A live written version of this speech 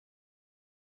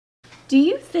Do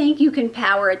you think you can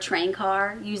power a train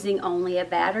car using only a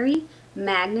battery,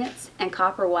 magnets, and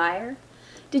copper wire?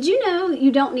 Did you know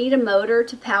you don't need a motor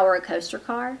to power a coaster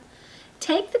car?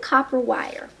 Take the copper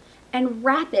wire and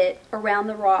wrap it around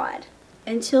the rod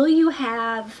until you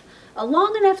have a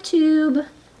long enough tube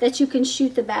that you can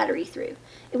shoot the battery through.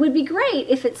 It would be great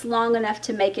if it's long enough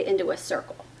to make it into a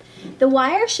circle. The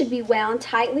wire should be wound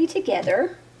tightly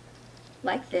together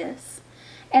like this.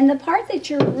 And the part that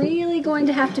you're really going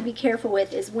to have to be careful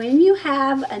with is when you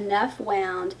have enough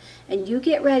wound and you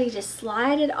get ready to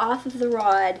slide it off of the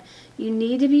rod, you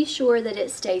need to be sure that it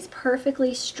stays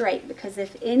perfectly straight, because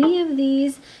if any of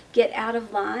these get out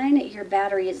of line, your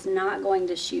battery is not going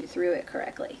to shoot through it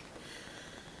correctly.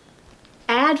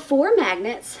 Add 4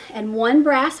 magnets and 1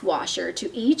 brass washer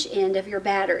to each end of your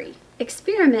battery.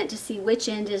 Experiment to see which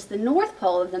end is the north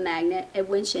pole of the magnet and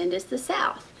which end is the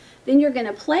south. Then you're going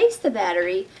to place the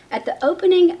battery at the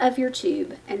opening of your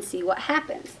tube and see what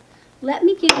happens. Let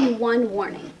me give you one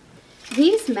warning.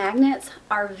 These magnets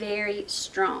are very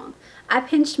strong. I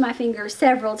pinched my finger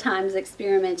several times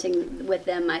experimenting with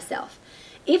them myself.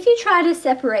 If you try to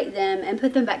separate them and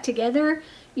put them back together,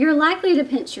 you're likely to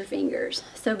pinch your fingers.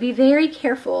 So be very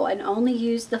careful and only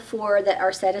use the 4 that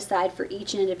are set aside for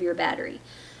each end of your battery.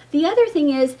 The other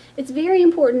thing is, it's very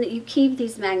important that you keep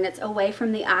these magnets away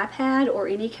from the iPad or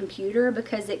any computer,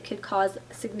 because it could cause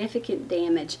significant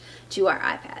damage to our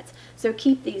iPads. So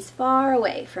keep these far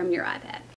away from your iPad.